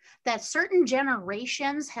thing? That certain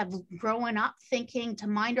generations have grown up thinking to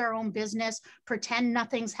mind our own business, pretend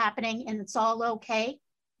nothing's happening and it's all okay?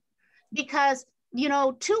 Because, you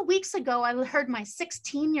know, 2 weeks ago, I heard my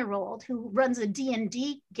 16-year-old who runs a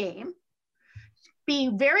D&D game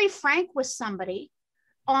be very frank with somebody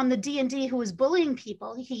on the D&D who was bullying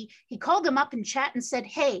people. He called them up in chat and said,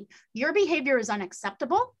 hey, your behavior is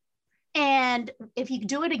unacceptable. And if you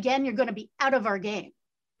do it again, you're going to be out of our game,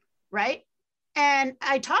 right? And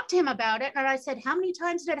I talked to him about it and I said, how many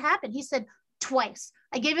times did it happen? He said, twice.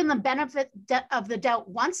 I gave him the benefit of the doubt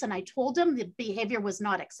once and I told him the behavior was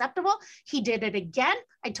not acceptable. He did it again.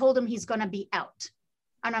 I told him he's going to be out.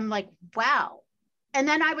 And I'm like, wow. And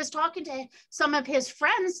then I was talking to some of his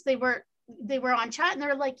friends. They were on chat and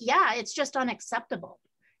they're like, yeah, it's just unacceptable.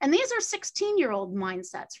 And these are 16-year-old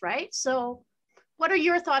mindsets, right? So what are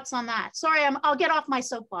your thoughts on that? Sorry, I'll get off my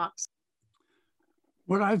soapbox.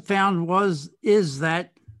 What I found is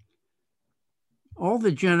that all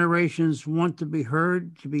the generations want to be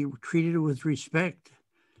heard, to be treated with respect,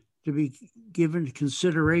 to be given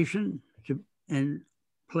consideration, and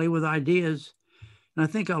play with ideas. And I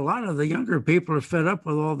think a lot of the younger people are fed up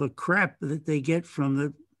with all the crap that they get from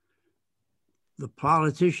the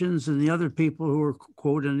politicians and the other people who are,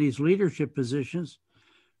 quote, in these leadership positions,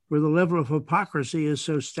 where the level of hypocrisy is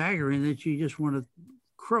so staggering that you just want to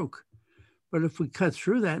croak. But if we cut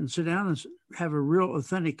through that and sit down and have a real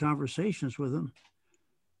authentic conversations with them,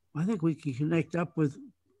 I think we can connect up with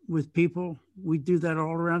people. We do that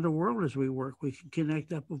all around the world as we work. We can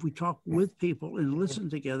connect up if we talk with people and listen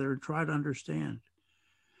together and try to understand.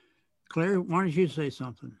 Claire, why don't you say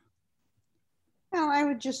something? Well, I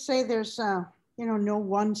would just say there's, no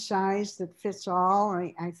one size that fits all.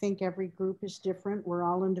 I think every group is different. We're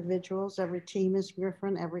all individuals. Every team is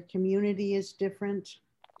different. Every community is different.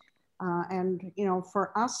 And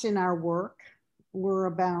for us in our work, we're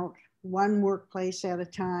about one workplace at a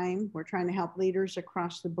time. We're trying to help leaders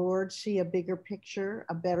across the board see a bigger picture,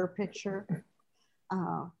 a better picture.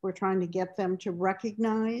 We're trying to get them to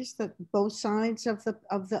recognize that both sides of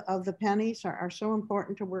the pennies are so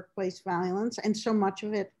important to workplace violence, and so much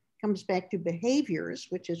of it comes back to behaviors,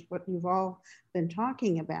 which is what you've all been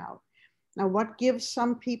talking about. Now, what gives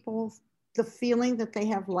some people the feeling that they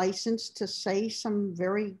have license to say some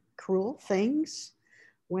very cruel things?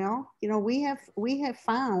 Well, we have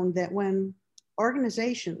found that when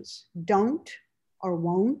organizations don't or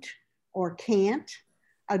won't or can't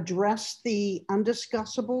address the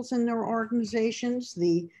undiscussables in their organizations,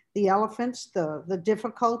 the elephants, the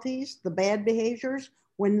difficulties, the bad behaviors,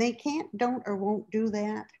 when they can't, don't, or won't do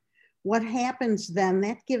that, what happens then,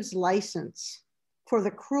 that gives license for the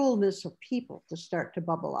cruelness of people to start to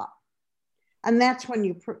bubble up. And that's when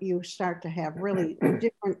you start to have really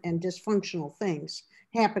different and dysfunctional things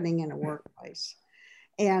happening in a workplace.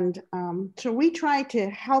 And so we try to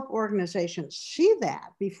help organizations see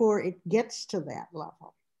that before it gets to that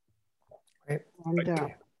level. Right.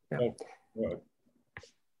 And,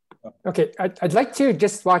 Okay, I'd like to,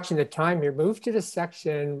 just watching the time here, move to the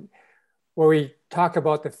section where we talk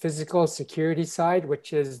about the physical security side,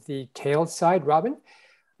 which is the tail side. Robin,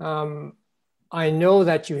 I know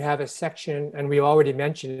that you have a section, and we already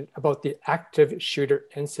mentioned, about the active shooter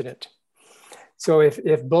incident. So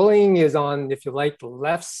if bullying is on, if you like, the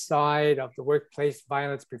left side of the workplace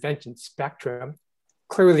violence prevention spectrum,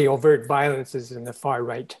 clearly overt violence is in the far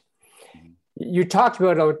right. You talked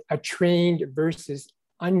about a trained versus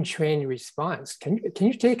untrained response. Can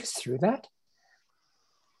you take us through that?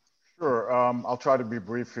 Sure, I'll try to be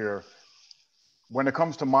brief here. When it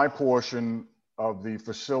comes to my portion of the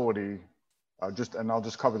facility, and I'll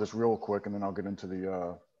just cover this real quick, and then I'll get into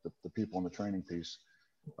the people in the training piece.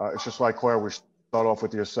 It's just like Claire, we start off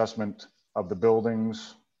with the assessment of the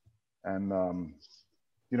buildings, and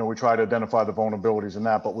we try to identify the vulnerabilities in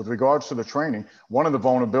that. But with regards to the training, one of the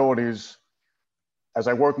vulnerabilities, as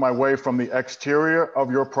I work my way from the exterior of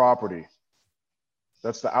your property,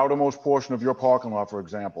 that's the outermost portion of your parking lot, for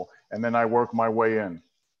example, and then I work my way in,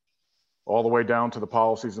 all the way down to the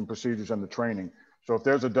policies and procedures and the training. So if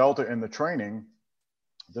there's a delta in the training,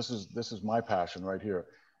 this is my passion right here.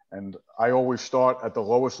 And I always start at the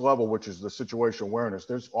lowest level, which is the situation awareness.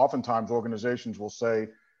 There's oftentimes organizations will say,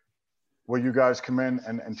 well, you guys come in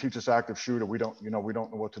and teach us active shooter. We don't know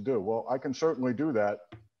what to do. Well, I can certainly do that,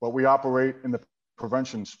 but we operate in the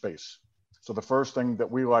prevention space. So the first thing that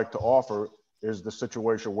we like to offer is the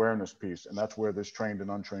situation awareness piece. And that's where this trained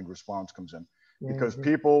and untrained response comes in. Because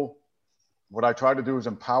people, what I try to do is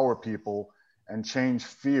empower people and change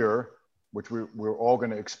fear, which we're all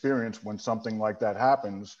going to experience when something like that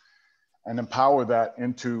happens, and empower that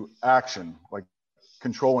into action, like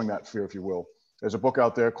controlling that fear, if you will. There's a book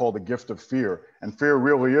out there called The Gift of Fear, and fear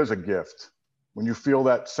really is a gift. When you feel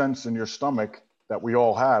that sense in your stomach that we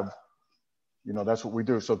all have, that's what we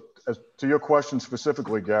do. So to your question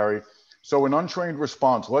specifically, Gary, so an untrained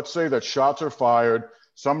response, let's say that shots are fired,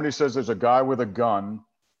 somebody says there's a guy with a gun,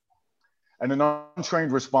 and an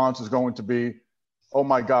untrained response is going to be, oh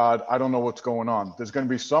my God, I don't know what's going on. There's going to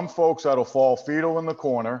be some folks that'll fall fetal in the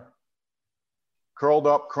corner, curled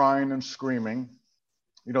up, crying and screaming.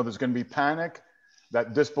 You know, there's going to be panic,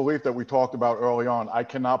 that disbelief that we talked about early on. I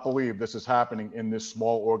cannot believe this is happening in this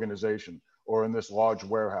small organization or in this large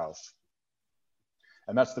warehouse.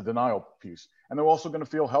 And that's the denial piece. And they're also going to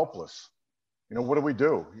feel helpless. You know, what do we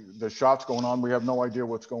do? There's shots going on. We have no idea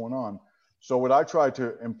what's going on. So what I try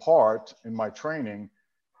to impart in my training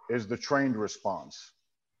is the trained response.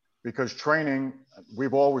 Because training,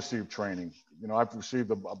 we've all received training. You know, I've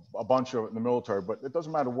received a bunch of it in the military, but it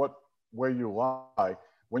doesn't matter where you lie.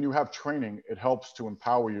 When you have training, it helps to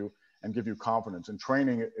empower you and give you confidence. And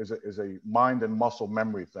training is a mind and muscle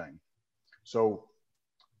memory thing. So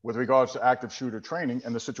with regards to active shooter training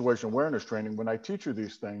and the situation awareness training, when I teach you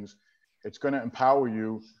these things, it's going to empower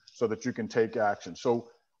you so that you can take action. So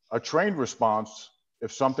a trained response,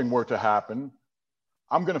 if something were to happen,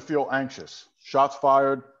 I'm going to feel anxious. Shots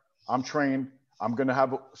fired, I'm trained. I'm going to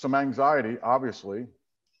have some anxiety, obviously,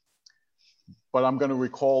 but I'm going to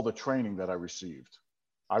recall the training that I received.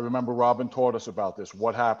 I remember Robin taught us about this.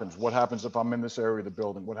 What happens? What happens if I'm in this area of the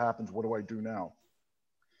building? What happens? What do I do now?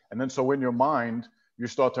 And then so in your mind, you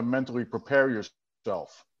start to mentally prepare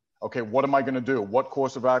yourself. Okay, what am I going to do? What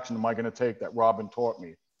course of action am I going to take that Robin taught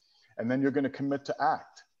me? And then you're going to commit to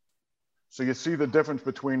act. So you see the difference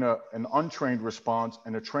between an untrained response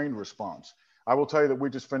and a trained response. I will tell you that we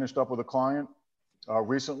just finished up with a client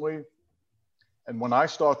recently. And when I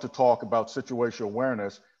start to talk about situational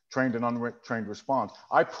awareness, trained and untrained response,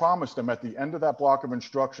 I promise them at the end of that block of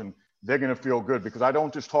instruction, they're going to feel good, because I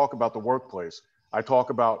don't just talk about the workplace. I talk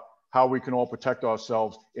about how we can all protect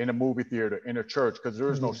ourselves in a movie theater, in a church, because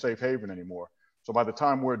there is no safe haven anymore. So by the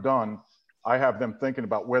time we're done, I have them thinking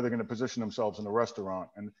about where they're going to position themselves in a restaurant.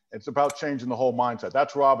 And it's about changing the whole mindset.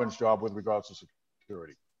 That's Robin's job with regards to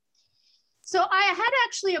security. So I had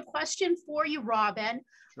actually a question for you, Robin.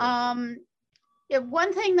 Sure.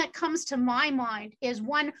 One thing that comes to my mind is,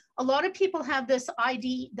 one, a lot of people have this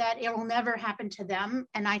idea that it will never happen to them.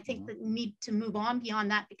 And I think that we need to move on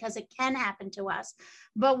beyond that, because it can happen to us.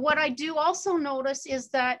 But what I do also notice is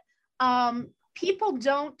that people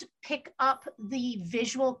don't pick up the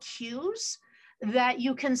visual cues that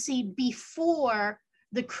you can see before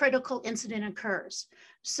the critical incident occurs.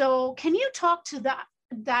 So can you talk to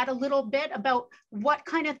that a little bit about what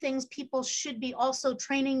kind of things people should be also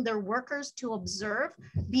training their workers to observe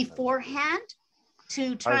beforehand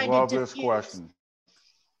to try to diffuse? I love this question.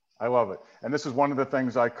 I love it. And this is one of the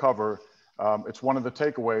things I cover. It's one of the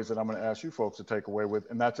takeaways that I'm going to ask you folks to take away with,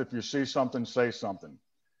 and that's, if you see something, say something.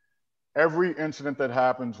 Every incident that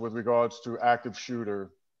happens with regards to active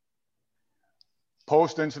shooter,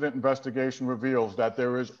 post-incident investigation reveals that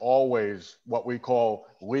there is always what we call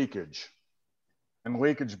leakage. And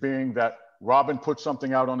leakage being that Robin put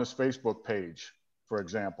something out on his Facebook page, for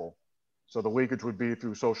example. So the leakage would be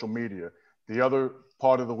through social media. The other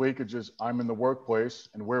part of the leakage is I'm in the workplace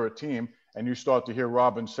and we're a team, and you start to hear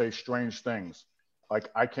Robin say strange things like,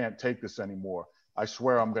 I can't take this anymore. I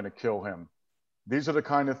swear I'm going to kill him. These are the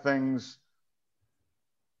kind of things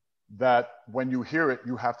that when you hear it,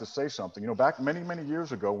 you have to say something. You know, back many, many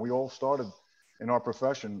years ago, we all started in our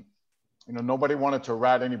profession, you know, nobody wanted to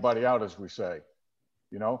rat anybody out, as we say.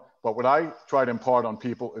 You know, but what I try to impart on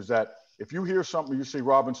people is that if you hear something, you see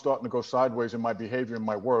Robin starting to go sideways in my behavior, in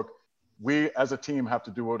my work, we as a team have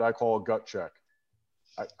to do what I call a gut check.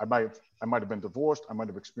 I might have been divorced. I might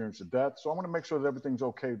have experienced a death. So I want to make sure that everything's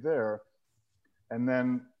okay there. And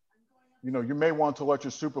then, you know, you may want to let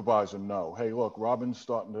your supervisor know, hey, look, Robin's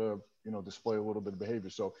starting to, you know, display a little bit of behavior.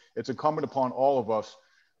 So it's incumbent upon all of us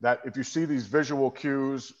that if you see these visual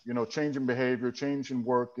cues, you know, change in behavior, change in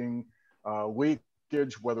working,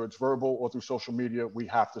 whether it's verbal or through social media, we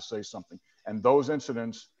have to say something. And those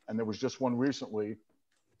incidents, and there was just one recently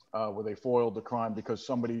where they foiled the crime because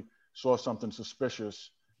somebody saw something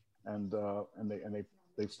suspicious, and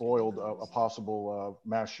they foiled a possible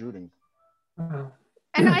mass shooting.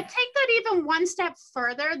 And I take that even one step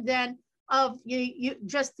further than of you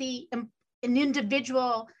just an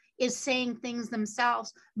individual is saying things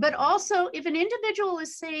themselves, but also if an individual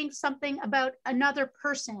is saying something about another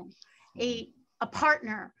person, a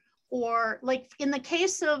partner, or like in the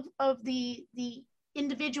case of the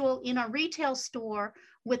individual in a retail store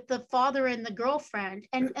with the father and the girlfriend,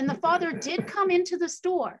 and the father did come into the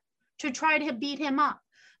store to try to beat him up.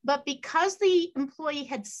 But because the employee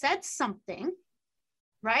had said something,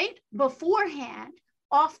 right, beforehand,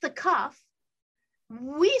 off the cuff,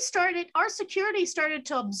 our security started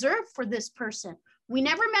to observe for this person. We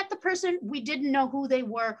never met the person. We didn't know who they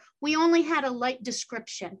were. We only had a light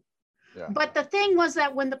description. Yeah. But the thing was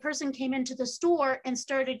that when the person came into the store and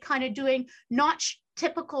started kind of doing not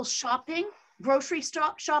typical shopping, grocery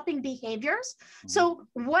shopping behaviors. So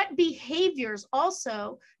what behaviors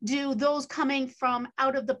also do those coming from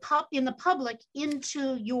out of the in the public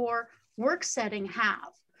into your work setting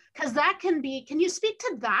have? Because that can you speak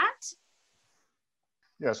to that?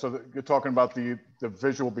 Yeah, so you're talking about the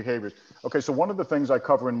visual behaviors. Okay, so one of the things I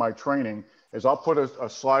cover in my training is I'll put a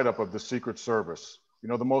slide up of the Secret Service, you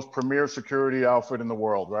know, the most premier security outfit in the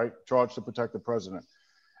world, right? Charged to protect the president.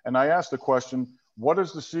 And I asked the question, what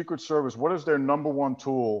is the Secret Service, what is their #1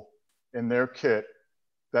 tool in their kit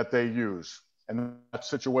that they use? And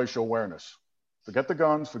that's situational awareness. Forget the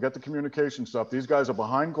guns, forget the communication stuff. These guys are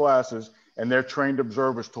behind glasses and they're trained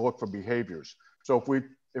observers to look for behaviors. So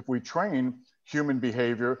if we train human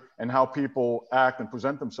behavior and how people act and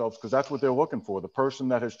present themselves, because that's what they're looking for, the person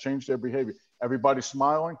that has changed their behavior. Everybody's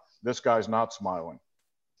smiling, this guy's not smiling.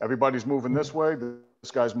 Everybody's moving this way,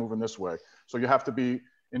 this guy's moving this way. So you have to be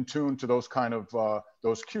in tune to those kind of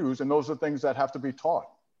those cues, and those are things that have to be taught.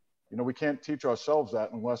 You know, we can't teach ourselves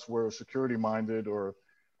that unless we're security minded or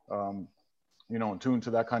you know, in tune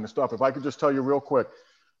to that kind of stuff. If I could just tell you real quick,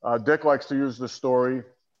 Dick likes to use this story.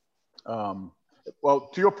 Well,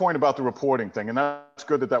 to your point about the reporting thing, and that's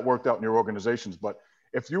good that that worked out in your organizations, but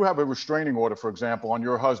if you have a restraining order, for example, on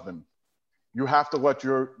your husband, you have to let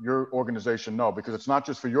your organization know, because it's not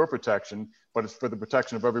just for your protection, but it's for the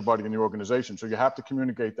protection of everybody in the organization. So you have to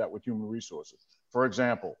communicate that with human resources. For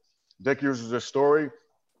example, Dick uses this story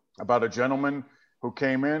about a gentleman who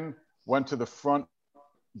came in, went to the front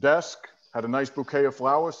desk, had a nice bouquet of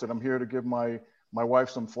flowers, said, "I'm here to give my wife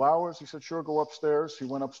some flowers." He said, "Sure, go upstairs." He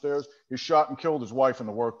went upstairs. He shot and killed his wife in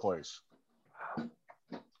the workplace.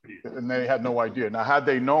 And they had no idea. Now, had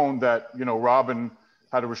they known that, you know, Robin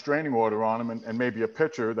had a restraining order on him and maybe a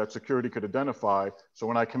picture that security could identify. So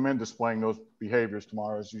when I come in displaying those behaviors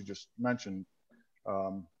tomorrow, as you just mentioned,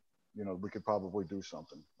 you know, we could probably do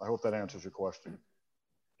something. I hope that answers your question.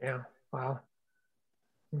 Yeah, wow.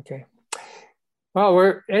 Okay. Well,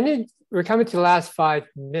 we're coming to the last 5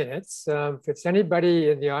 minutes. If it's anybody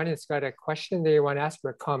in the audience got a question they want to ask or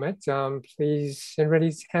a comment, please,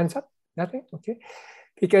 anybody's hands up? Nothing? Okay.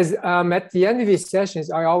 Because at the end of these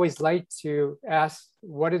sessions, I always like to ask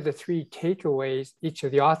what are the 3 takeaways each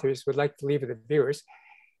of the authors would like to leave with the viewers.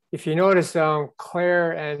 If you notice,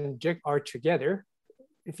 Claire and Dick are together.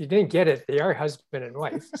 If you didn't get it, they are husband and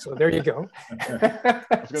wife. So there you go. I was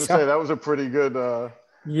going to say, that was a pretty good...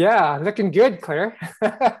 Yeah, looking good, Claire.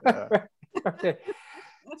 Yeah. Okay.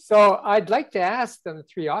 So I'd like to ask them, the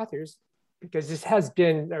 3 authors, because this has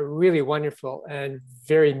been a really wonderful and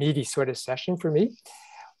very meaty sort of session for me.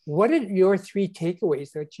 What are your 3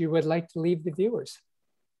 takeaways that you would like to leave the viewers?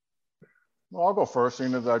 Well, I'll go first,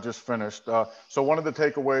 seeing as I just finished. So one of the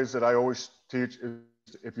takeaways that I always teach is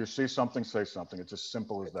if you see something, say something. It's as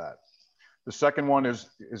simple as that. The second one is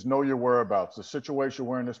know your whereabouts. The situation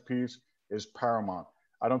awareness piece is paramount.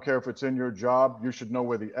 I don't care if it's in your job, you should know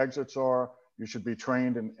where the exits are. You should be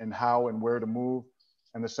trained in how and where to move.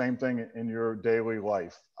 And the same thing in your daily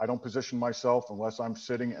life. I don't position myself unless I'm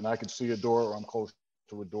sitting and I can see a door or I'm close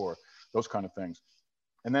to a door, those kind of things.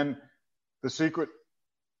 And then the secret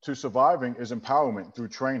to surviving is empowerment through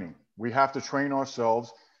training. We have to train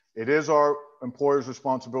ourselves. It is our employer's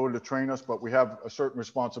responsibility to train us, but we have a certain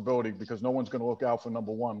responsibility because no one's going to look out for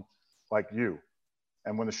 #1 like you.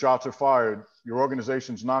 And when the shots are fired, your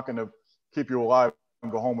organization's not going to keep you alive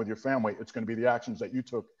and go home with your family. It's going to be the actions that you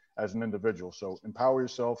took as an individual. So empower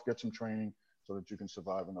yourself, get some training so that you can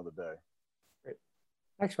survive another day. Great.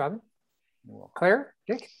 Thanks, Robin. You're welcome. Claire,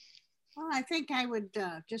 Dick? Well, I think I would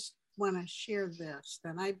just want to share this,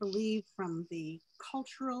 that I believe from the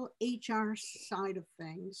cultural HR side of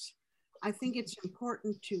things, I think it's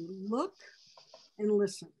important to look and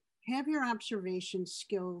listen. Have your observation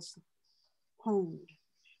skills honed.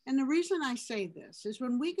 And the reason I say this is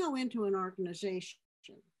when we go into an organization,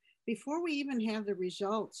 before we even have the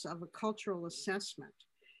results of a cultural assessment,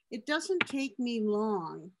 it doesn't take me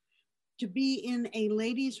long to be in a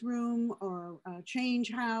ladies' room or a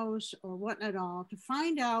change house or what at all to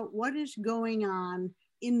find out what is going on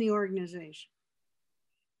in the organization.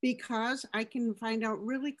 Because I can find out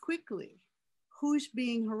really quickly who's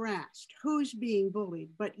being harassed, who's being bullied,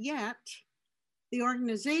 but yet the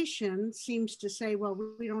organization seems to say, well,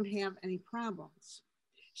 we don't have any problems.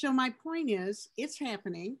 So my point is, it's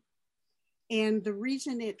happening. And the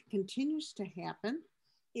reason it continues to happen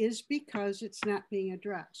is because it's not being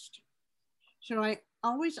addressed. So I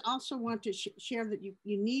always also want to share that you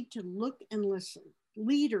need to look and listen.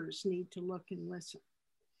 Leaders need to look and listen.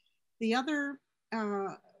 The other,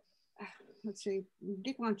 let's see,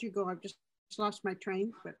 Dick, why don't you go? I've just lost my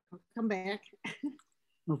train, but I'll come back.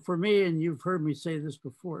 Well, for me, and you've heard me say this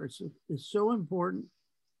before, it's so important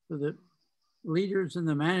for the leaders and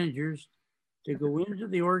the managers to go into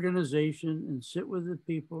the organization and sit with the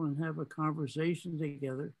people and have a conversation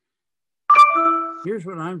together. Here's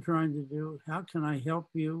what I'm trying to do. How can I help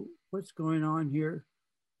you? What's going on here?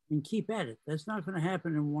 And keep at it. That's not going to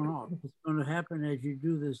happen in one off. It's going to happen as you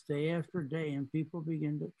do this day after day and people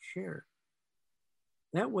begin to share.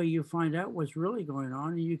 That way you find out what's really going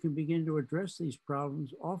on and you can begin to address these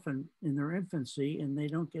problems often in their infancy and they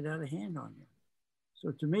don't get out of hand on you.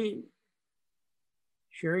 So to me,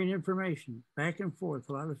 sharing information back and forth,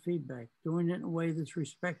 a lot of feedback, doing it in a way that's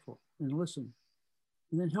respectful and listen,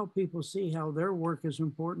 and then help people see how their work is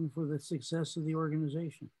important for the success of the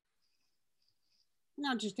organization. And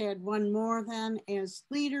I'll just add one more then. As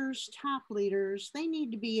leaders, top leaders, they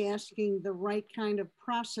need to be asking the right kind of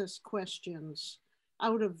process questions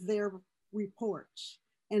out of their reports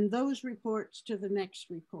and those reports to the next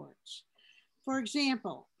reports. For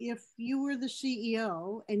example, if you were the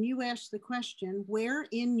CEO and you asked the question, where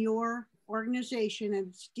in your organization at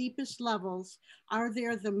its deepest levels are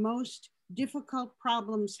there the most difficult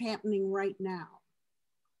problems happening right now?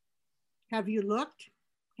 Have you looked?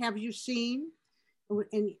 Have you seen?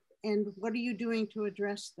 And what are you doing to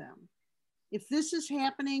address them? If this is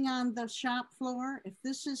happening on the shop floor, if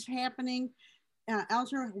this is happening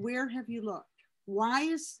elsewhere, where have you looked? Why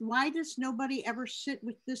does nobody ever sit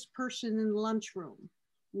with this person in the lunchroom?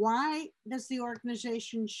 Why does the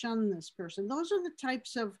organization shun this person? Those are the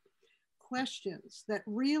types of questions that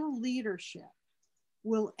real leadership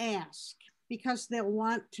will ask because they'll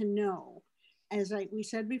want to know. As we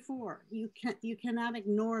said before, you cannot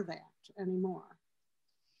ignore that anymore.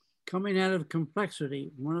 Coming out of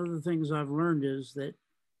complexity, one of the things I've learned is that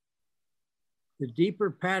the deeper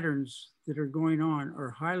patterns that are going on are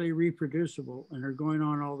highly reproducible and are going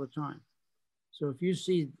on all the time. So if you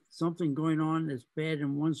see something going on that's bad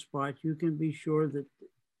in one spot, you can be sure that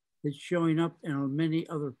it's showing up in many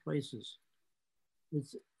other places.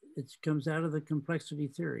 It comes out of the complexity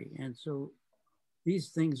theory. And so these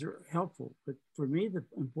things are helpful. But for me, the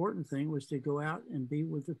important thing was to go out and be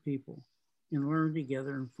with the people and learn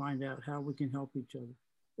together and find out how we can help each other,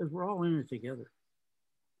 because we're all in it together.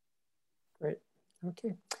 Great.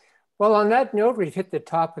 Okay. Well, on that note, we've hit the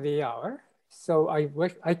top of the hour. So I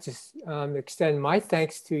just extend my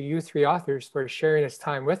thanks to you three authors for sharing this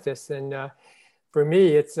time with us. And for me,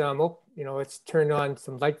 it's it's turned on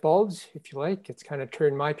some light bulbs, if you like. It's kind of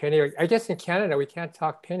turned my penny. I guess in Canada we can't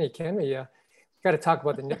talk penny, can we? Got to talk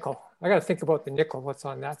about the nickel. I got to think about the nickel. What's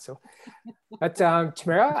on that? So, but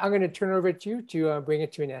Tamara, I'm going to turn it over to you to bring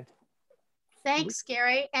it to an end. Thanks,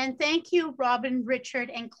 Gary. And thank you, Robin, Richard,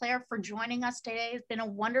 and Claire for joining us today. It's been a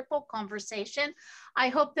wonderful conversation. I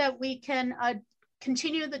hope that we can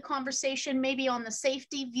continue the conversation maybe on the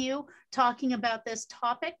safety view, talking about this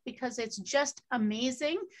topic, because it's just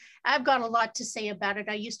amazing. I've got a lot to say about it.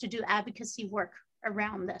 I used to do advocacy work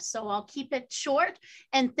around this, so I'll keep it short.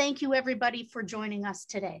 And thank you, everybody, for joining us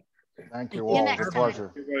today. Thank you all. It was a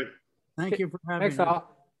pleasure. Thank you for having us. Thanks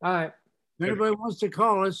all. All right. If anybody wants to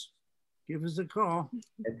call us, give us a call.